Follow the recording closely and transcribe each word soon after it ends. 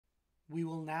We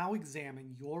will now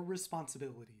examine your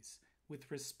responsibilities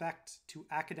with respect to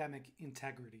academic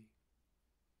integrity.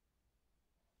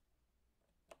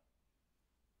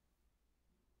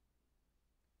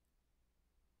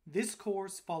 This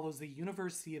course follows the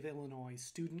University of Illinois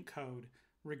Student Code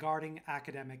regarding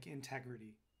academic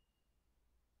integrity.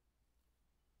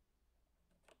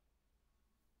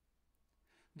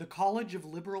 The College of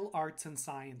Liberal Arts and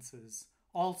Sciences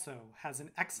also has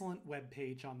an excellent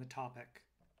webpage on the topic.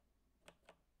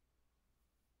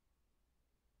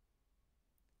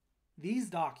 These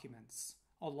documents,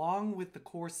 along with the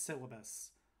course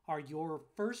syllabus, are your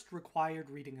first required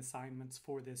reading assignments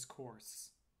for this course.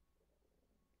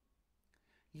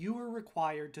 You are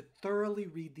required to thoroughly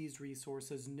read these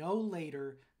resources no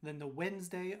later than the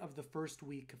Wednesday of the first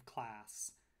week of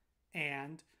class,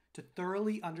 and to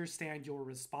thoroughly understand your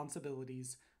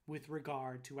responsibilities with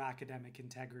regard to academic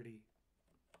integrity.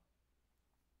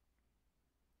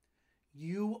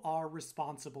 You are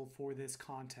responsible for this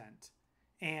content,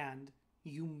 and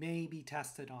you may be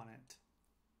tested on it.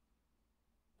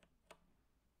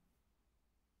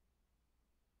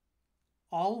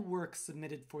 All work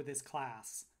submitted for this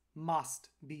class must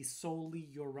be solely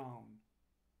your own.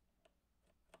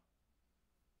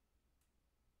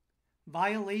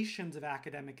 Violations of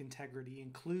academic integrity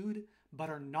include, but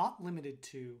are not limited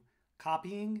to,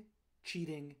 copying,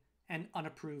 cheating, and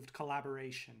unapproved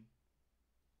collaboration.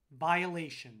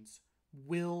 Violations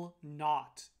will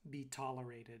not be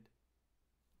tolerated.